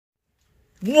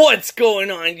What's going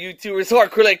on, YouTubers?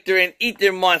 Hardcorllector and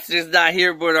Ethan Monster's not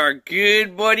here, but our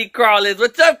good buddy Carl is.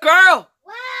 What's up, Carl?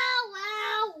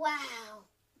 Wow.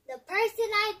 The person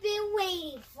I've been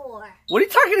waiting for. What are you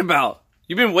talking about?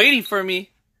 You've been waiting for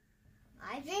me.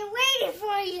 I've been waiting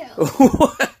for you.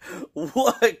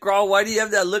 What, Carl? Why do you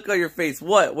have that look on your face?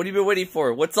 What? What have you been waiting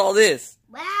for? What's all this?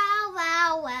 Well.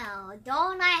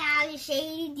 Don't I have a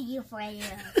shady deal for you?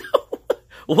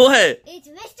 What? It's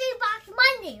Mystery Box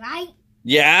Monday, right?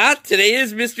 Yeah, today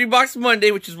is Mystery Box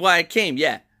Monday, which is why I came,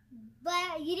 yeah.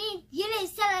 But you didn't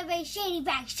celebrate Shady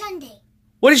Bag Sunday.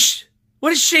 What is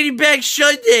Shady Bag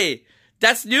Sunday?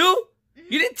 That's new?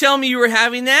 You didn't tell me you were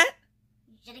having that?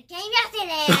 You should have came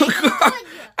yesterday.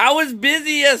 I was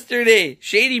busy yesterday.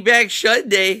 Shady Bag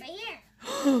Sunday.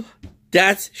 Right here.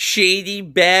 That's Shady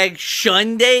Bag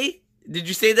Sunday? Did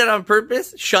you say that on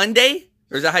purpose? Sunday?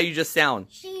 Or is that how you just sound?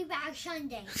 Shady Bag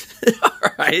Sunday.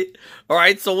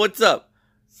 Alright, so what's up?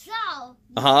 So,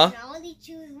 you can only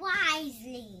choose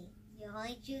wisely. You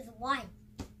only choose one.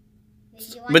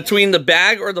 Between the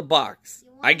bag or the box?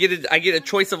 I get a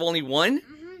choice of only one?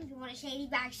 You want a Shady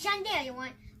Bag Sunday or you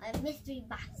want a Mystery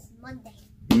Box Monday?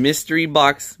 Mystery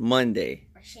Box Monday.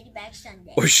 Or Shady Bag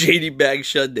Sunday. Or Shady Bag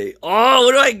Sunday. Oh,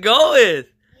 what do I go with?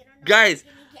 Guys,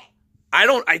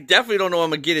 I definitely don't know what I'm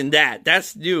going to get in that.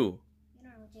 That's new. You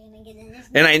don't know what you're going to get in this.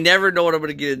 And I never know what I'm going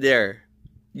to get in there.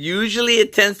 Usually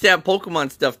it tends to have Pokemon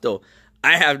stuff, though.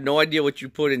 I have no idea what you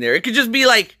put in there. It could just be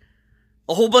like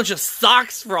a whole bunch of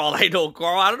socks for all I know,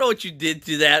 Carl. I don't know what you did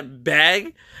to that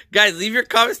bag. Guys, leave your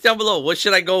comments down below. What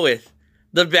should I go with?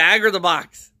 The bag or the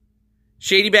box?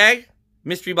 Shady bag?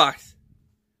 Mystery box?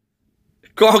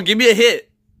 Carl, give me a hint.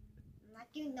 I'm not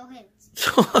giving no hints.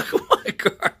 Come on,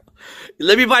 Carl.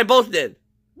 Let me buy both then.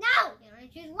 No! You only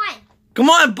choose one. Come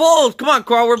on, both. Come on,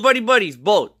 Carl. We're buddies.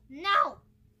 Both. No.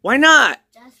 Why not?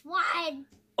 Just one.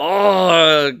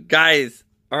 Oh, guys.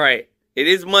 All right. It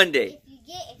is Monday.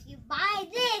 If you buy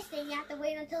this, then you have to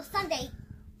wait until Sunday.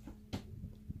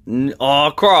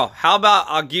 Oh, Carl, how about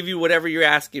I'll give you whatever you're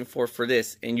asking for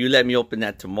this, and you let me open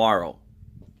that tomorrow.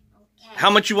 Okay.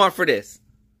 How much you want for this?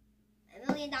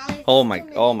 $1 million. Oh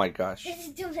my gosh. This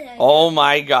is $2 million. Oh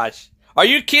my gosh. Are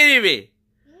you kidding me?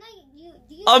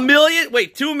 No, $1 million?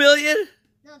 Wait, $2 million?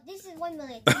 No, this is $1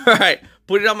 million. All right,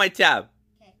 put it on my tab.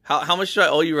 Okay. How much do I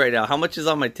owe you right now? How much is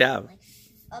on my tab? Like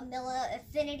a million,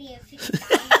 infinity of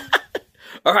 50,000.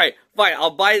 All right, fine.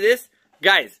 I'll buy this,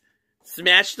 guys.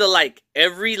 Smash the like.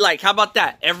 Every like. How about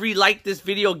that? Every like this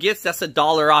video gets, that's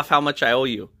 $1 off how much I owe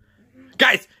you.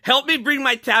 Guys, help me bring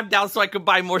my tab down so I can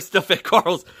buy more stuff at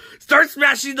Carl's. Start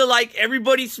smashing the like.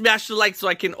 Everybody smash the like so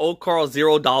I can owe Carl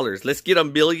 $0. Let's get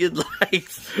 1 million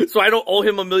likes so I don't owe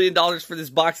him $1 million for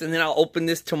this box, and then I'll open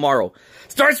this tomorrow.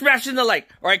 Start smashing the like.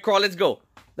 All right, Carl, let's go.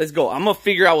 Let's go. I'm going to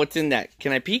figure out what's in that.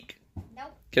 Can I peek? No.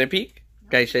 Can I peek? No.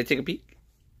 Guys, should I take a peek?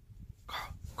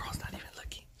 Carl's not even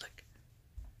looking.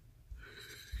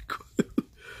 Look.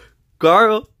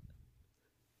 Carl.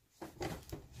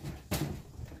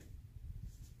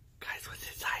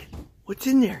 What's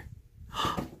in there?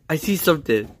 I see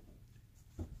something.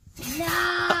 No!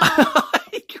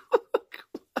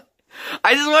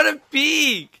 I just want to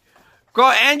peek.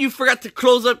 Girl, and you forgot to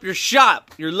close up your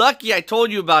shop. You're lucky I told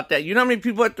you about that. You know how many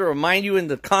people have to remind you in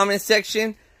the comment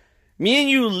section? Me and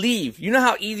you leave. You know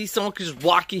how easy someone could just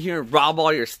walk in here and rob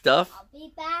all your stuff? I'll be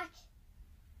back.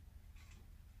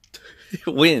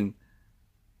 When?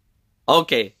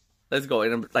 Okay, let's go.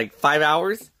 In like 5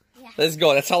 hours? Yeah. Let's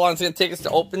go. That's how long it's going to take us to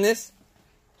open this?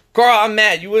 Carl, I'm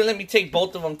mad. You wouldn't let me take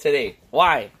both of them today.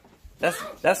 Why?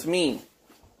 That's mean.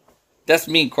 That's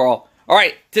mean, Carl. All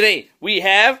right, today we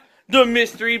have the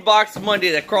Mystery Box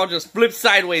Monday that Carl just flipped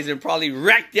sideways and probably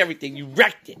wrecked everything. You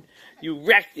wrecked it. You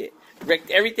wrecked it. Wrecked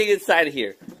everything inside of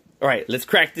here. All right, let's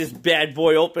crack this bad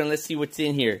boy open. Let's see what's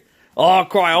in here. Oh,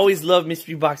 Carl, I always love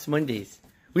Mystery Box Mondays.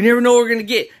 We never know what we're going to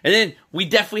get. And then we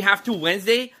definitely have to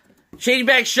Wednesday. Shady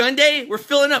Bag Sunday, we're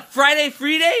filling up. Friday,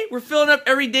 free day, we're filling up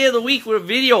every day of the week with a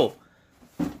video.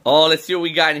 Oh, let's see what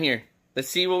we got in here. Let's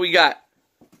see what we got.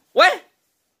 What?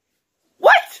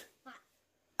 What?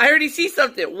 I already see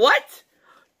something. What?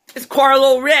 It's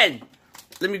Carlo Ren.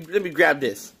 Let me grab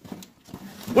this.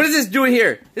 What is this doing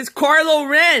here? It's Carlo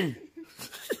Ren.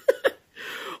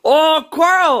 Oh,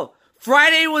 Carl.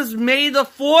 Friday was May the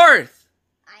 4th.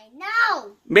 I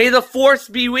know. May the 4th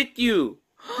be with you.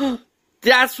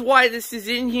 That's why this is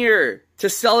in here. To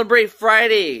celebrate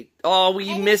Friday. Oh,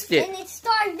 we missed it. And it's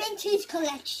Star Vintage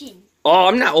Collection. Oh,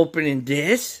 I'm not opening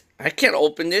this. I can't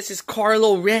open this. It's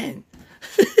Carlo Ren.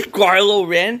 Carlo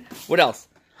Ren. What else?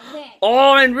 Ray.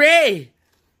 Oh, and Ray.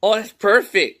 Oh, that's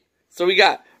perfect. So we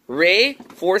got Ray,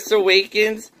 Force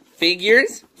Awakens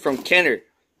figures from Kenner.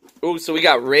 Oh, so we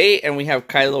got Rey and we have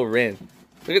Kylo Ren.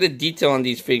 Look at the detail on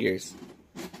these figures.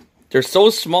 They're so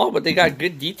small, but they got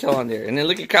good detail on there. And then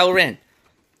look at Kylo Ren.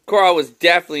 Coral was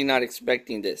definitely not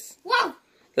expecting this. Whoa!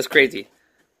 That's crazy.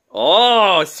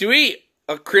 Oh, sweet.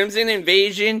 A Crimson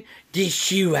Invasion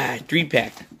Dishua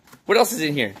 3-pack. What else is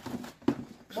in here?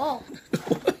 Whoa.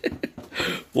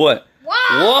 What?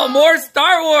 Whoa! Whoa, more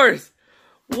Star Wars.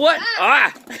 What?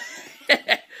 Ah.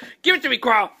 Give it to me,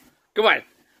 Coral. Come on.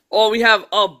 Oh, we have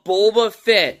a Boba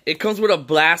Fett. It comes with a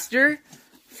blaster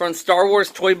from Star Wars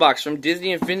Toy Box from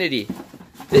Disney Infinity.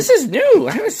 This is new.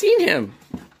 I haven't seen him.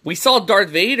 We saw Darth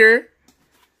Vader.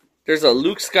 There's a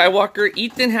Luke Skywalker.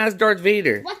 Ethan has Darth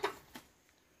Vader. What the?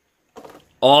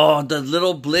 Oh, the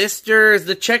little blisters.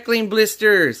 The check lane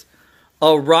blisters.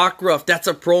 A Rock Ruff. That's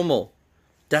a promo.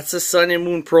 That's a Sun and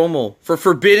Moon promo. For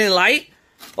Forbidden Light?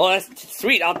 Oh, that's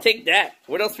sweet. I'll take that.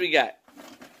 What else we got?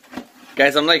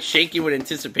 Guys, I'm like shaking with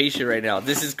anticipation right now.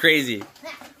 This is crazy.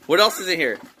 What else is in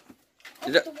here?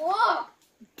 Whoa!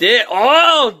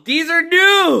 Oh, these are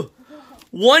new.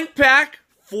 1 pack,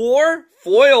 4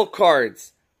 foil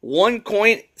cards. 1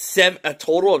 coin, a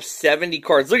total of 70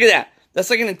 cards. Look at that. That's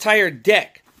like an entire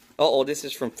deck. Uh-oh, this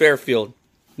is from Fairfield.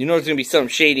 You know there's going to be something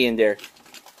shady in there.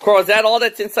 Carl, is that all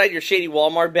that's inside your shady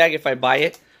Walmart bag if I buy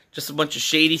it? Just a bunch of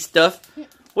shady stuff?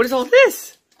 What is all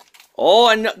this? Oh,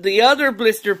 and the other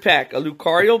blister pack. A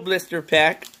Lucario blister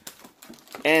pack.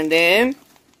 And then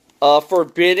a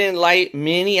Forbidden Light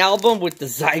mini album with the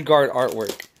Zygarde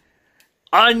artwork.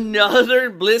 Another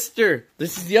blister.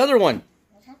 This is the other one.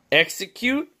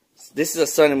 Execute. This is a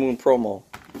Sun and Moon promo.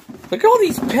 Look at all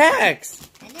these packs.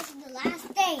 And this is the last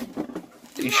thing.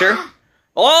 Are you sure?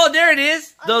 Oh, there it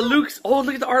is. The Luke's. Oh,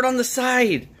 look at the art on the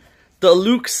side. The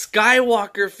Luke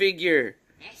Skywalker figure.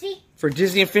 See? For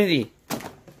Disney Infinity.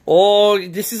 Oh,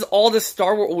 this is all the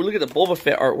Star Wars. Oh, look at the Boba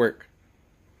Fett artwork.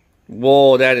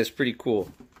 Whoa, that is pretty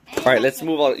cool. All right, let's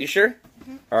move on. You sure?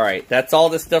 All right, that's all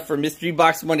the stuff for Mystery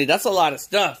Box Monday. That's a lot of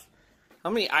stuff. How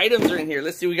many items are in here?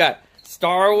 Let's see. We got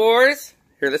Star Wars.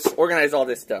 Here, let's organize all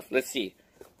this stuff. Let's see.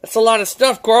 That's a lot of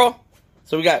stuff, Coral.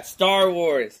 So we got Star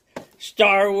Wars,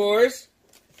 Star Wars,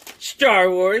 Star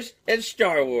Wars, and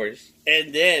Star Wars.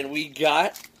 And then we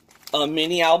got a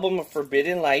mini album of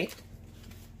Forbidden Light.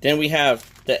 Then we have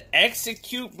the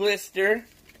Execute blister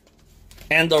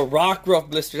and the Rock Ruff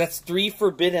blister. That's 3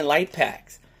 Forbidden Light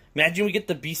packs. Imagine we get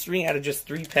the Beast Ring out of just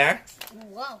 3 packs.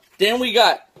 Whoa. Then we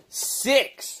got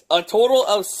a total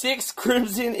of 6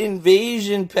 Crimson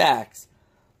Invasion packs.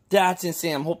 That's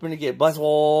insane. I'm hoping to get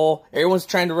Buzzwole. Everyone's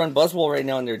trying to run Buzzwole right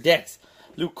now in their decks.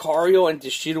 Lucario and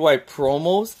Deshidawai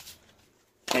promos.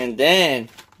 And then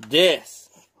this.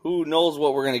 Who knows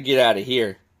what we're going to get out of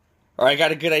here. Alright, I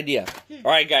got a good idea.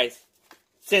 Alright, guys.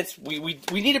 Since we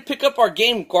need to pick up our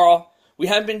game, Carl. We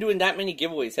haven't been doing that many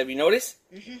giveaways. Have you noticed?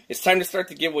 It's time to start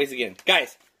the giveaways again.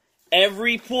 Guys,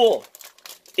 every pool,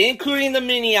 including the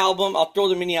mini album, I'll throw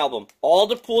the mini album. All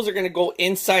the pools are going to go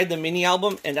inside the mini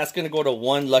album, and that's going to go to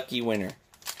 1 lucky winner.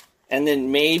 And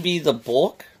then maybe the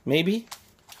bulk, maybe?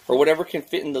 Or whatever can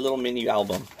fit in the little mini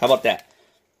album. How about that?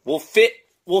 We'll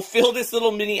fill this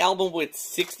little mini album with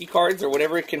 60 cards or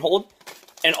whatever it can hold.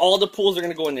 And all the pools are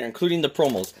going to go in there, including the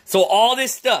promos. So all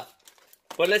this stuff.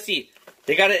 But let's see.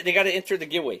 They gotta enter the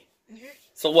giveaway.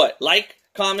 So what? Like,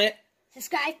 comment,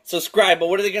 subscribe. But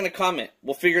what are they gonna comment?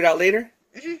 We'll figure it out later.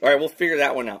 All right, we'll figure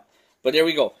that one out. But there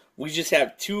we go. We just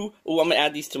have 2. Oh, I'm gonna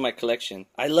add these to my collection.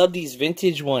 I love these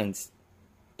vintage ones.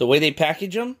 The way they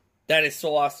package them, that is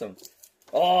so awesome.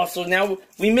 Oh, so now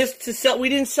we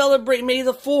didn't celebrate May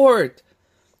the 4th.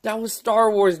 That was Star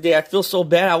Wars Day. I feel so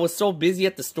bad. I was so busy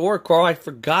at the store, Carl. I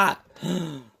forgot.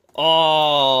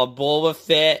 Oh, Boba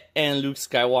Fett and Luke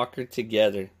Skywalker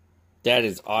together. That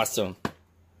is awesome.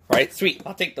 Alright, sweet.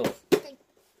 I'll take those.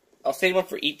 I'll save them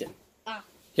for Ethan.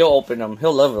 He'll open them.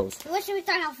 He'll love those. What should we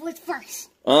start off with first?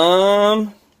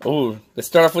 Oh, let's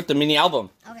start off with the mini album.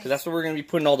 Okay. Because that's where we're going to be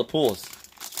putting all the pools.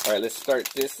 Alright, let's start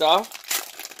this off.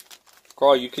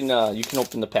 Carl, you can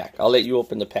open the pack. I'll let you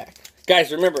open the pack.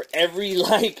 Guys, remember, every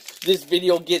like this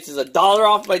video gets is $1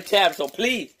 off my tab. So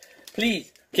please, please.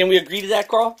 Can we agree to that,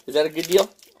 Carl? Is that a good deal?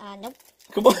 Nope.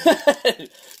 Come on.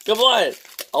 Come on.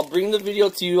 I'll bring the video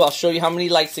to you. I'll show you how many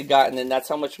likes it got, and then that's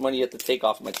how much money you have to take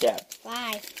off my tab.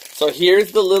 5. So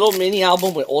here's the little mini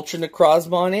album with Ultra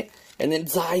Necrozma on it, and then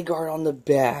Zygarde on the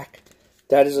back.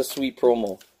 That is a sweet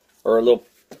promo. Or a little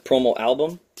promo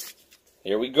album.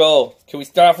 Here we go. Can we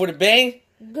start off with a bang?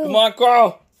 Go. Come on,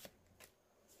 Carl.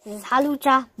 This is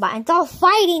Halucha, but it's all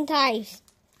fighting types.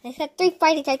 I said 3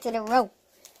 fighting types in a row.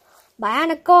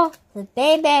 Bionicle, the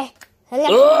baby,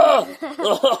 No!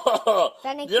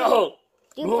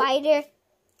 Fighter.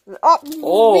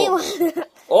 Oh,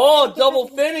 Oh, double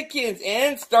Fennekins.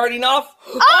 And starting off.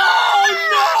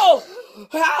 Oh,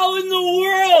 no! How in the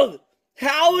world?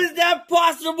 How is that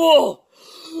possible?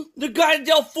 The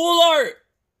Goddamn full art.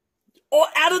 Oh,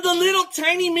 out of the little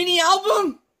tiny mini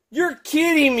album? You're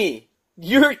kidding me.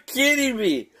 You're kidding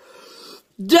me.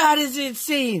 That is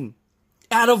insane.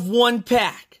 Out of one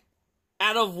pack.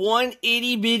 Out of one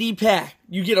itty bitty pack,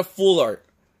 you get a full art.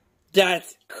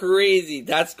 That's crazy.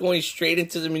 That's going straight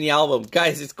into the mini album.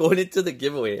 Guys, it's going into the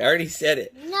giveaway. I already said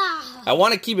it. No. I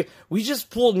want to keep it. We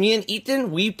just pulled, me and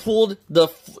Ethan, we pulled the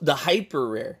hyper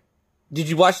rare. Did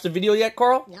you watch the video yet,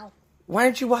 Carl? No. Why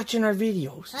aren't you watching our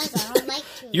videos? I don't like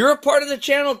to. You're a part of the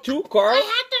channel too, Carl. I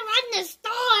have to run the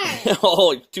store.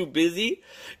 Oh, too busy?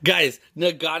 Guys,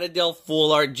 Naganadel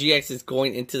Full Art GX is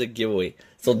going into the giveaway.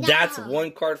 So that's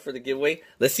one card for the giveaway.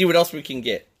 Let's see what else we can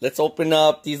get. Let's open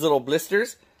up these little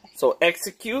blisters. So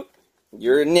execute,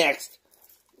 you're next.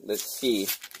 Let's see.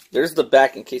 There's the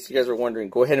back in case you guys were wondering.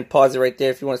 Go ahead and pause it right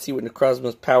there if you want to see what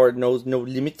Necrozma's power knows no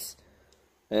limits.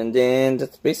 And then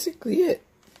that's basically it.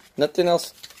 Nothing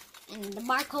else. And the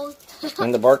barcode.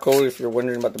 And the barcode if you're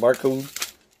wondering about the barcode.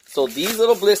 So these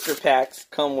little blister packs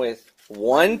come with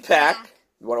one pack.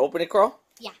 You want to open it, Carl?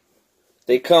 Yeah.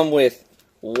 They come with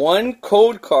one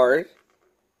code card.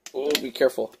 Oh, be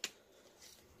careful.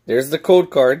 There's the code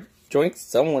card. Joink,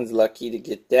 someone's lucky to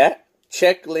get that.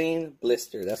 Check lane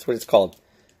blister. That's what it's called.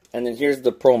 And then here's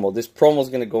the promo. This promo is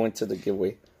going to go into the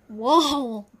giveaway.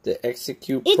 Whoa. The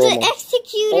execute it's promo. It's an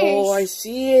executor. Oh, I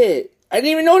see it. I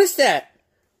didn't even notice that.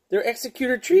 They're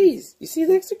executor trees. You see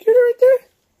the executor right there?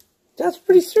 That's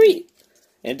pretty sweet.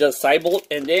 And it does Cybolt.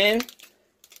 And then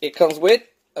it comes with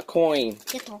a coin.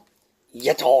 Yeto.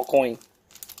 Yeto coin.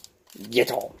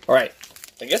 Yeto. Alright.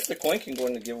 I guess the coin can go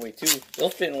in the giveaway too. They'll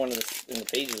fit in one of the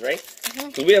pages, right?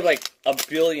 So we have like a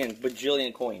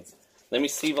bajillion coins. Let me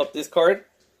sleeve up this card.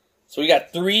 So we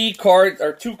got 2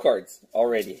 cards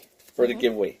already for the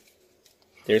giveaway.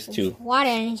 There's 2. Water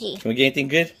energy. Can we get anything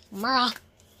good? Mara,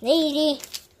 Lady,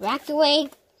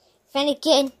 Rackaway,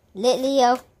 Fennekin,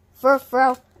 Litleo,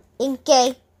 Furfro,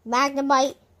 Inkay,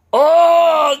 Magnemite.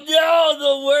 Oh no,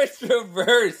 the worst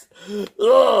reverse.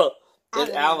 Ugh.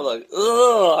 It's Avalok.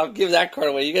 Ugh, I'll give that card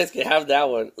away. You guys can have that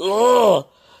one. Ugh.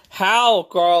 How,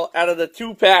 Carl, out of the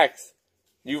 2 packs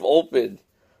you've opened?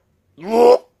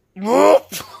 Already.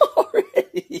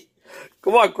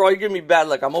 Come on, Carl, you're giving me bad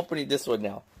luck. I'm opening this one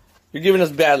now. You're giving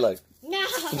us bad luck. No. I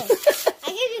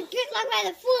give you good luck by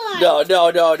the full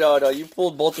art. No. You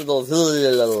pulled both of those.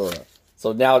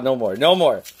 So now, no more. No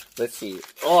more. Let's see.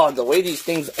 Oh, the way these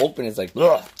things open is like,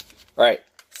 ugh. Alright,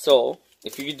 so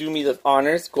if you could do me the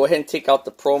honors, go ahead and take out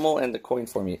the promo and the coin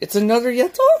for me. It's another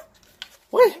Yeto?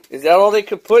 What? Is that all they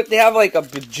could put? They have like a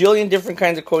bajillion different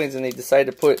kinds of coins and they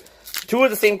decided to put 2 of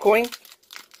the same coin?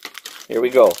 Here we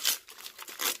go.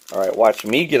 Alright, watch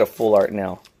me get a full art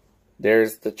now.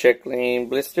 There's the check lane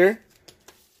blister.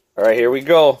 Alright, here we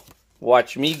go.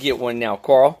 Watch me get one now,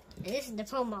 Carl. This is the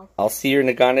promo. I'll see your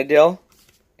Naganadel.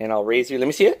 And I'll raise you. Let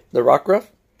me see it. The rock ruff.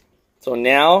 So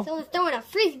now. Someone's throwing a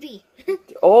frisbee.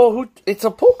 Oh, it's a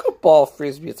Pokeball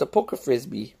frisbee. It's a Poke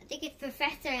Frisbee. I think it's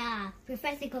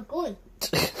Professor Cocoon.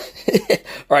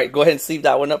 Alright, go ahead and sleeve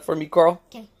that one up for me, Carl.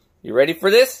 Okay. You ready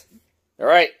for this?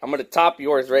 Alright, I'm going to top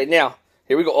yours right now.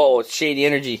 Here we go. Oh, it's Shady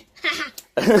Energy.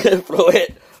 Throw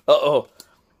it. Uh-oh.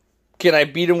 Can I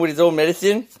beat him with his own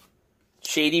medicine?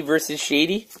 Shady versus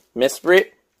Shady.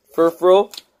 Mesprit.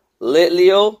 Furfro.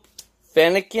 Litleo.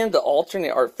 Fennekin. The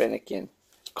alternate art Fennekin.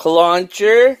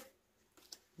 Clauncher.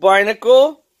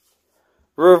 Barnacle.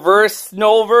 Reverse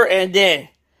Snover. And then,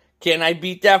 can I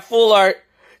beat that full art?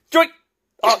 Joink!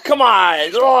 Oh, come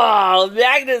on. Oh,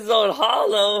 Magnezone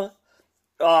Hollow.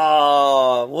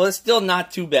 Oh, well, it's still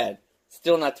not too bad.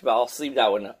 Still not too bad. I'll sleeve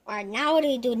that one up. Alright, now what do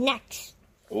we do next?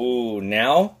 Ooh,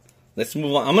 now? Let's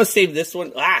move on. I'm going to save this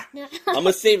one. I'm going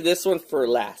to save this one for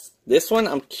last. This one,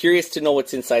 I'm curious to know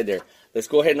what's inside there. Let's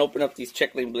go ahead and open up these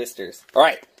check lane blisters.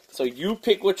 Alright, so you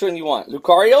pick which one you want.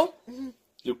 Lucario?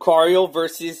 Lucario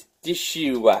versus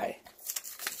Dishuai.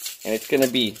 And it's going to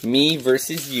be me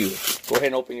versus you. Go ahead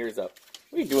and open yours up.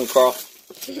 What are you doing, Carl?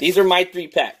 These are my 3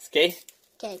 packs, okay?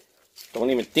 Okay.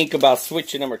 Don't even think about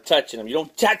switching them or touching them. You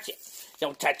don't touch it.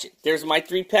 Don't touch it. There's my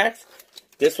 3 packs.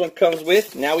 This one comes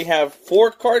with, now we have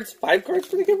 4 cards, 5 cards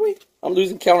for the giveaway. I'm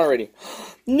losing count already.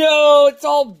 No, it's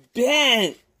all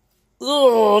bent.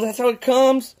 Oh, that's how it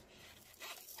comes.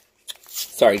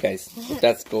 Sorry, guys.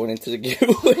 That's going into the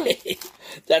giveaway.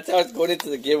 That's how it's going into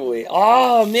the giveaway.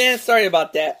 Oh, man, sorry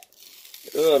about that.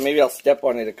 Maybe I'll step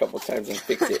on it a couple times and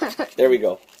fix it. There we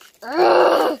go. Come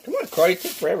on, Carl, you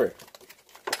take forever.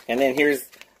 And then here's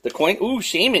the coin. Ooh,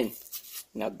 Shaman.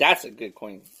 Now that's a good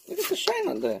coin. Look at the shine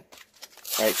on that.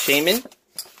 Alright, Shaman.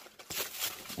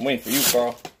 I'm waiting for you,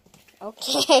 Carl.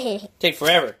 Okay. Take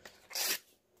forever.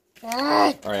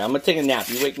 Alright, I'm gonna take a nap.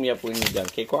 You wake me up when you're done,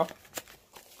 okay, Carl?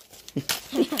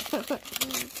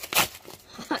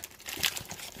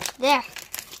 There.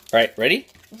 Alright, ready?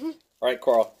 Alright,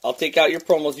 Carl. I'll take out your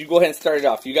promos. You go ahead and start it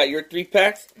off. You got your 3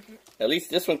 packs? At least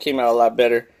this one came out a lot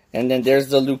better. And then there's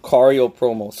the Lucario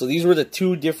promo. So these were the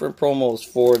 2 different promos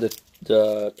for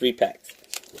the 3 packs.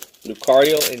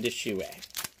 Lucario and the Shewag.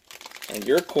 And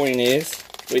your coin is...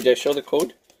 Wait, did I show the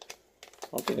code? I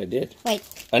don't think I did. Wait.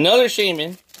 Another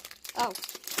Shaman. Oh.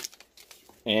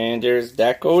 And there's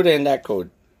that code and that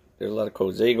code. There's a lot of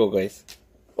codes. There you go, guys.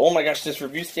 Oh my gosh, this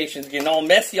review station's getting all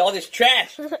messy. All this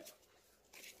trash.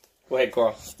 Go ahead,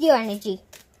 Carl. Steel Energy.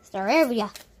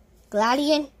 Staravia.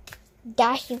 Gladian.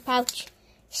 Dashing Pouch.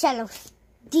 Shellos.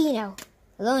 Dino.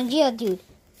 Lone Geodude.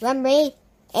 Rumray.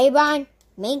 Abon.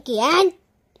 Minky, and...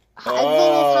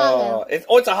 Oh,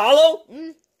 it's a hollow?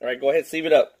 Alright, go ahead, sleeve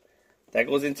it up. That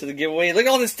goes into the giveaway. Look at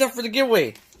all this stuff for the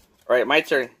giveaway. Alright, my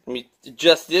turn. Let me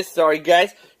adjust this. Sorry,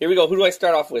 guys. Here we go. Who do I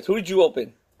start off with? Who did you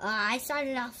open? I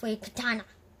started off with Katana.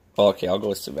 Okay, I'll go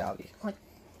with Savali.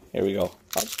 Here we go.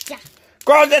 Yeah.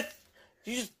 Girl,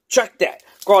 you just chuck that.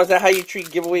 Girl, is that how you treat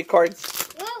giveaway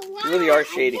cards? Well, You really are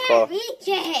shady, Carl. Reach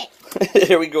it.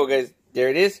 Here we go, guys. There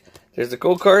it is. There's the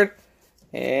code card.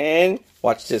 And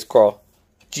watch this, Carl.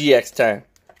 GX time.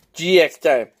 GX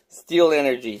time. Steel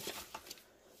Energy.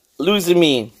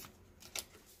 Luzamine.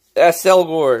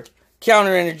 Selgor.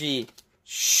 Counter Energy.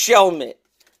 Shelmet.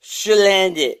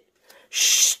 Shalandit.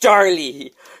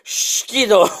 Starly.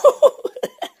 Skiddo.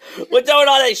 What's up with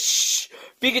all that shh?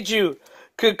 Pikachu.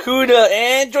 Kakuna.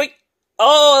 And Joy.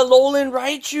 Oh, Alolan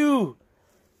Raichu.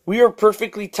 We are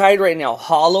perfectly tied right now.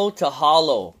 Hollow to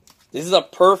hollow. This is a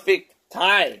perfect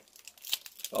tie.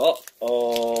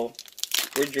 Uh-oh.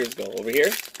 Where'd yours go? Over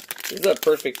here? This is a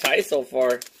perfect tie so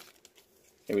far.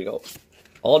 Here we go.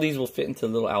 All these will fit into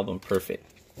the little album. Perfect.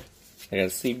 I gotta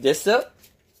sleeve this up.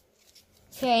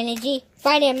 Pure Energy.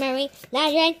 Friday Memory.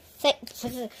 Legend.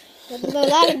 A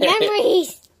lot of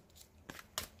memories.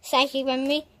 Psychic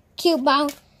Memory.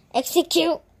 Cubone.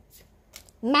 Execute.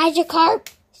 Magikarp.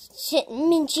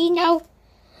 Minchino.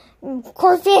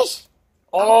 Corfish.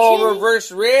 Oh,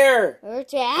 reverse rare.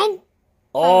 Return.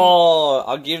 Oh,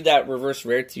 I'll give that reverse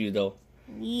rare to you, though.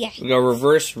 Yeah. We got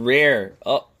reverse rare.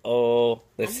 Uh-oh.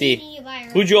 Let's see.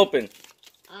 Who'd you open?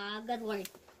 Good Lord.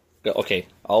 Okay,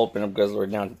 I'll open up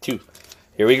Guzzlord down to 2.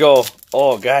 Here we go.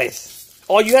 Oh, guys.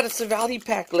 Oh, you had a Savali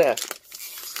pack left.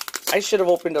 I should have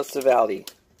opened up Savali.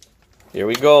 Here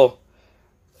we go.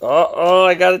 Uh-oh,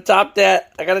 I gotta top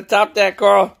that. I gotta top that,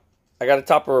 Carl. I gotta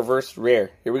top a reverse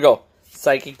rare. Here we go.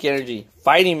 Psychic Energy.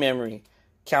 Fighting Memory.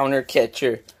 Counter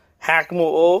Catcher.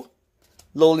 Hackmo-O.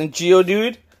 Alolan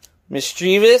Geodude.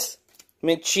 Mischievous.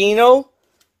 Minchino.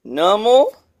 Numel.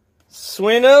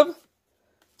 Swinub.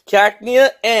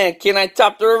 Cacnea. And can I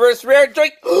top the reverse rare?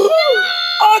 Drake.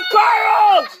 Oh,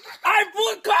 Carl! I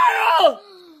pulled Carl!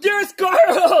 There's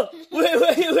Carl!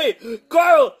 Wait.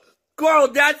 Carl,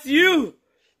 that's you!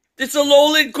 It's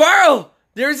Alolan Carl!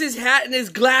 There's his hat and his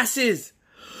glasses.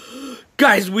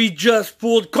 Guys, we just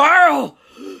pulled Carl!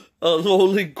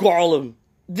 Alolan Carl.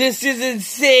 This is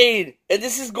insane! And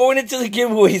this is going into the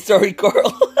giveaway. Sorry,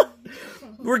 Carl.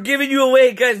 We're giving you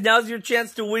away, guys. Now's your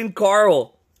chance to win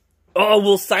Carl. Oh,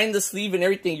 we'll sign the sleeve and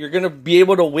everything. You're going to be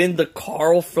able to win the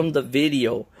Carl from the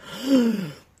video.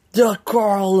 The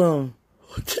Carl.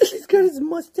 He's got his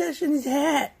mustache and his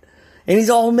hat. And he's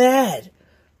all mad.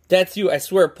 That's you. I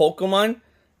swear, Pokemon,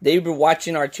 they've been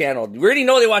watching our channel. We already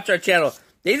know they watch our channel.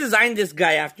 They designed this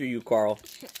guy after you, Carl.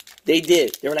 They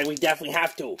did. They were like, we definitely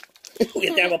have to. We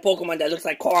have to have a Pokemon that looks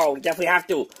like Carl. We definitely have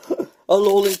to.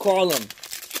 Alolan Carlum.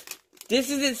 This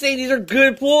is insane. These are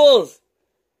good pulls.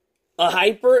 A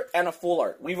hyper and a full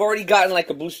art. We've already gotten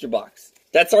like a booster box.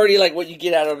 That's already like what you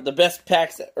get out of the best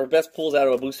packs or best pulls out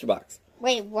of a booster box.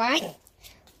 Wait, what?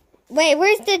 Wait,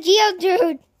 where's the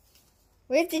Geodude?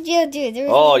 Where's the Geodude?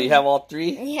 Oh, you have all 3?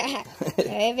 Yeah.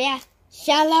 Yeah.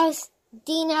 Shellos,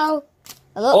 Dino.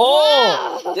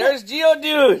 Oh, there's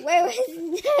Geodude. Wait,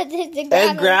 the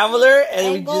and Graveler,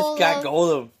 and we just got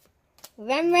Golem.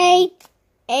 Remray,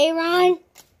 Aaron,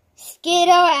 Skiddo,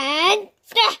 and...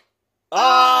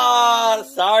 Oh,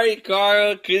 sorry,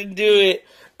 Carl. Couldn't do it.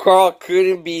 Carl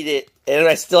couldn't beat it. And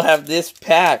I still have this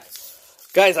pack.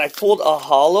 Guys, I pulled a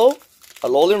hollow, a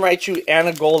Alolan Raichu, and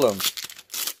a Golem.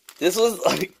 This was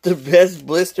like the best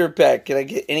blister pack. Can I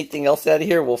get anything else out of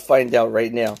here? We'll find out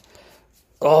right now.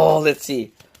 Oh, let's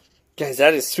see. Guys,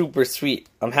 that is super sweet.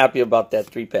 I'm happy about that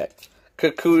 3-pack.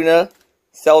 Kakuna,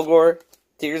 Selgor,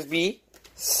 Tearsby,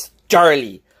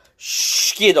 Starly.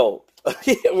 Skiddo.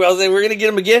 Well, we're gonna get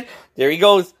him again. There he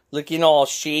goes. Looking all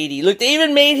shady. Look, they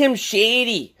even made him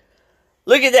shady.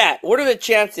 Look at that. What are the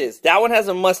chances? That one has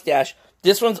a mustache.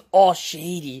 This one's all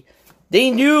shady.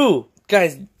 They knew.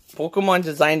 Guys, Pokemon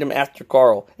designed him after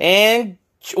Carl. And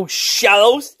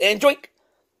Shallows and Joink.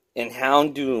 And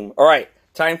Houndoom. Alright,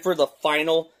 time for the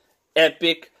final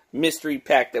epic mystery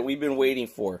pack that we've been waiting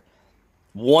for.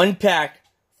 One pack,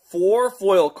 4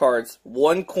 foil cards,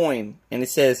 1 coin. And it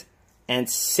says, and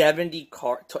 70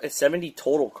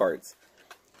 total cards.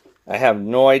 I have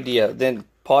no idea. Then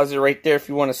pause it right there if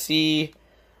you want to see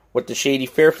what the Shady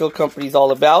Fairfield Company is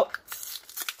all about.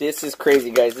 This is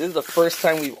crazy, guys. This is the first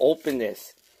time we've opened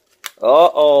this.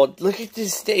 Uh-oh. Look at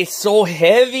this. It's so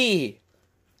heavy.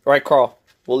 All right, Carl.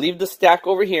 We'll leave the stack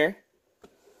over here.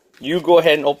 You go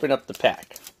ahead and open up the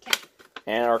pack. Okay.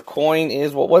 And our coin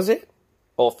is, what was it?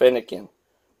 Oh, Fennekin.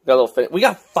 We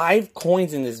got 5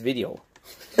 coins in this video.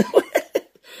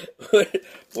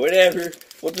 Whatever.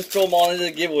 We'll just throw them all into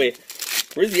the giveaway.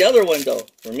 Where's the other one, though?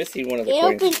 We're missing one of the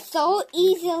coins. It opens so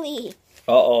easily.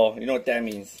 Uh-oh. You know what that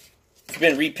means. It's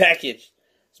been repackaged.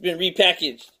 It's been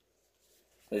repackaged.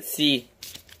 Let's see.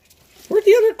 Where'd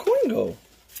the other coin go?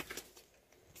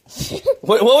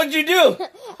 What would you do?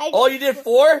 Oh, you did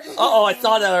 4? Uh-oh, I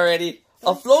saw that already.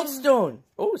 A floatstone.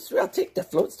 Oh, sweet. I'll take the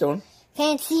floatstone.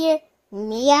 Fancier,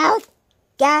 Meowth,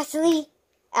 Ghastly,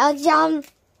 Eljum,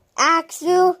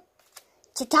 Axu,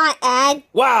 Titan Ad.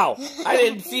 Wow, I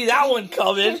didn't see that one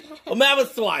coming. A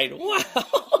Mammothswine.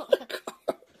 Wow.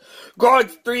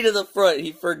 Guards 3 to the front.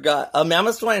 He forgot. A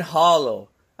Mammothswine Hollow.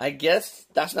 I guess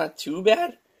that's not too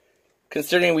bad,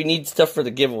 considering we need stuff for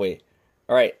the giveaway.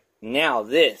 All right, now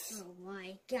this. Oh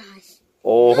my gosh.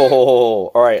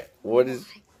 Oh, all right. What is?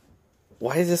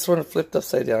 Why is this one flipped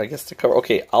upside down? I guess to cover.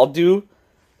 Okay, I'll do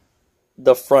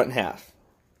the front half.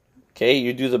 Okay,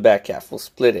 you do the back half. We'll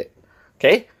split it.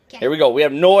 Okay? Here we go. We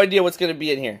have no idea what's going to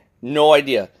be in here. No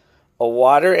idea. A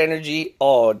water energy.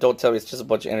 Oh, don't tell me it's just a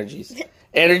bunch of energies.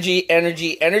 Energy,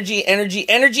 energy, energy, energy,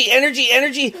 energy, energy,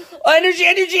 energy. Oh, energy,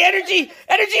 energy, energy, energy,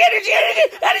 energy, energy, energy,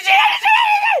 energy, energy.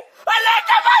 I like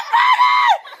the my brother!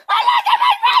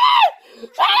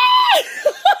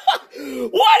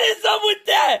 What is up with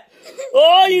that?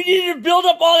 Oh, you needed to build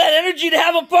up all that energy to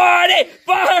have a party!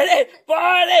 Party!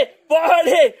 Party!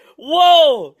 Party!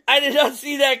 Whoa! I did not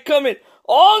see that coming.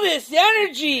 All this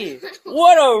energy!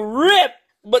 What a rip!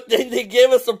 But then they gave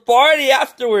us a party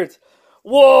afterwards.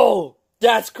 Whoa!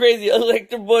 That's crazy.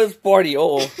 Electabuzz party.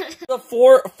 Uh-oh. The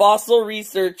 4 fossil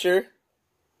researcher.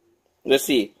 Let's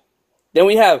see. Then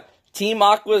we have Team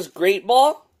Aqua's Great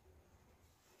Ball.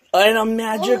 And a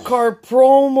Magikarp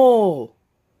promo.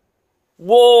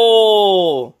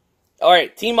 Whoa.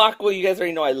 Alright, Team Aqua, you guys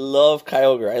already know I love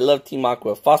Kyogre. I love Team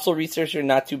Aqua. Fossil Researcher,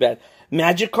 not too bad.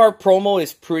 Magikarp promo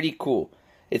is pretty cool.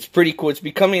 It's pretty cool. It's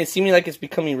seeming like it's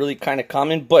becoming really kind of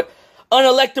common. But an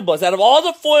Electabuzz, out of all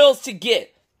the foils to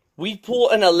get, we pull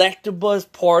an Electabuzz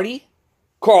party?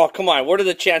 Carl, come on. What are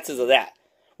the chances of that?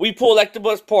 We pull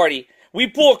Electabuzz party. We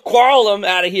pull Quarlum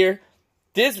out of here.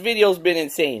 This video's been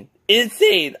insane.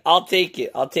 Insane. I'll take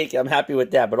it. I'll take it. I'm happy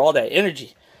with that. But all that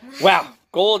energy. Wow.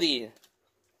 Goldie.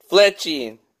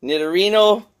 Fletching.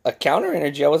 Nidorino. A counter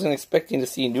energy. I wasn't expecting to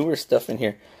see newer stuff in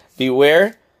here.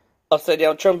 Beware. Upside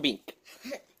down Trumbink.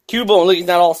 Cubone. Look, he's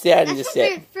not all sad and just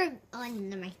sad.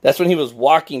 That's when he was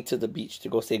walking to the beach to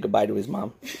go say goodbye to his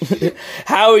mom.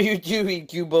 How are you doing,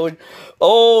 Cubone?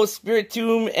 Oh,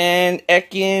 Spiritomb and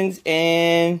Ekans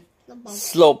and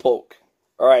Slowpoke.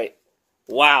 All right.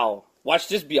 Wow. Watch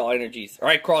this be all energies. All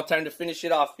right, Carl, time to finish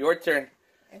it off. Your turn.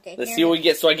 Okay. Let's see what we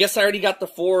get. So I guess I already got the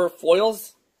 4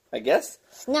 foils, I guess.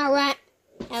 Snout,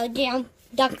 Eljum,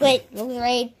 Ducklet,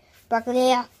 Roserade,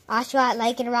 Broccoli, Oshawott,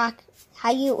 Lycanroc.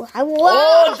 Whoa!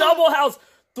 Oh, double house.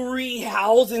 3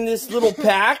 howls in this little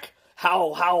pack.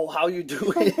 How you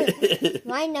doing?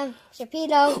 Mine,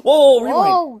 Sharpedo. Whoa,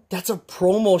 rewind. That's a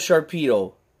promo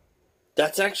Sharpedo.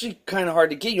 That's actually kind of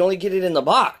hard to get. You only get it in the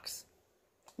box.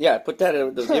 Yeah, put that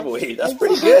in the giveaway. That's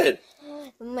pretty good.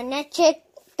 Manectric,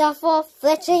 Duffel,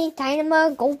 Fletching,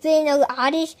 Dynamo, Golden,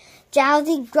 Oddish,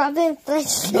 Drowsy, Grubbin,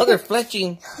 Fletching. Another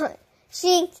Fletching.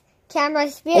 Shinx, Camera,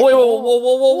 Spirit. Oh,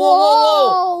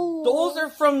 whoa. Those are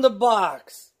from the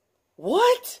box.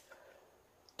 What?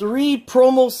 3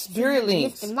 promo Spirit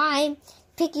Links. Mr. Mime,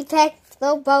 Picky Peck,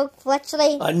 Slowpoke,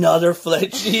 Fletchling. Another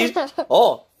Fletching.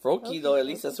 Oh, Froakie, though. At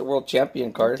least that's a world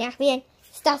champion card. Champion,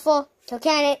 Stuffle,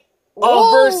 Tokanic.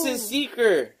 Oh, versus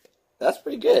Seeker. That's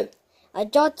pretty good. A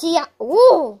Jolteon.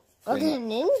 Ooh.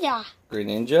 Greninja.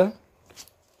 Greninja?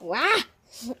 Wow.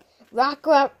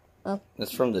 Rockruff.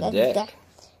 That's from the deck.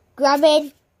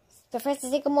 Grubbin. The first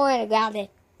Sycamore and a Grounded.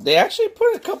 They actually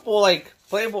put a couple, like,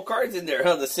 playable cards in there,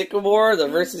 huh? The Sycamore, the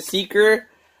Versus Seeker.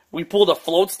 We pulled a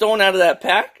Floatstone out of that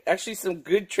pack. Actually, some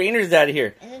good trainers out of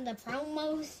here. And then the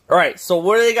promos. Alright, so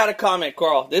what do they got to comment,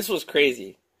 Carl? This was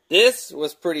crazy. This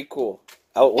was pretty cool.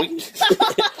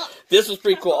 This was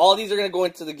pretty cool. All these are going to go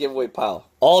into the giveaway pile.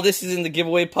 All this is in the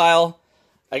giveaway pile.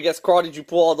 I guess, Carl, did you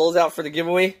pull all those out for the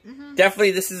giveaway? Mm-hmm.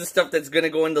 Definitely, this is the stuff that's going to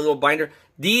go in the little binder.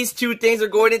 These two things are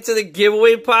going into the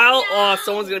giveaway pile. Oh,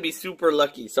 someone's going to be super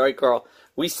lucky. Sorry, Carl.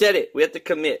 We said it. We have to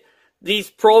commit.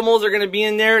 These promos are going to be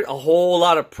in there. A whole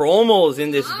lot of promos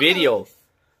in this video.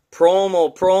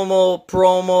 Promo.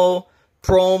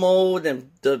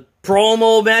 Then the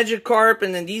promo Magikarp.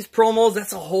 And then these promos.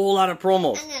 That's a whole lot of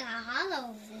promos. And then a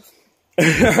hollow.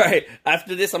 Alright.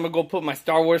 After this, I'm going to go put my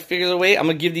Star Wars figures away. I'm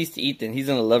going to give these to Ethan. He's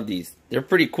going to love these. They're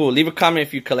pretty cool. Leave a comment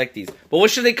if you collect these. But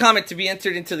what should they comment to be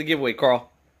entered into the giveaway,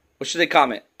 Carl? What should they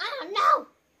comment? I don't know.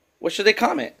 What should they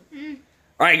comment?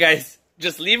 Alright, guys.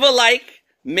 Just leave a like.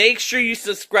 Make sure you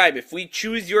subscribe. If we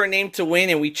choose your name to win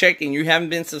and we check and you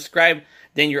haven't been subscribed,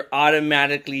 then you're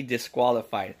automatically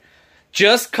disqualified.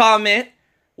 Just comment,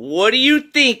 what do you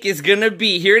think is going to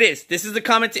be? Here it is. This is the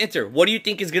comment to enter. What do you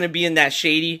think is going to be in that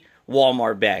shady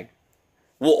Walmart bag?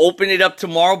 We'll open it up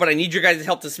tomorrow, but I need your guys'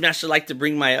 help to smash the like to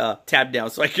bring my tab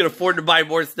down so I can afford to buy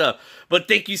more stuff. But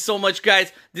thank you so much,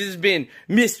 guys. This has been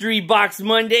Mystery Box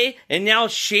Monday and now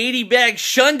Shady Bag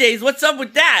Shundays. What's up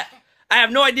with that? I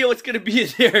have no idea what's going to be in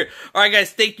there. All right,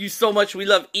 guys. Thank you so much. We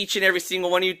love each and every single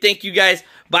one of you. Thank you, guys.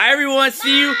 Bye, everyone.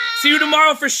 See you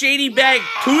tomorrow for Shady Bag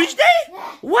Tuesday?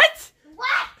 What?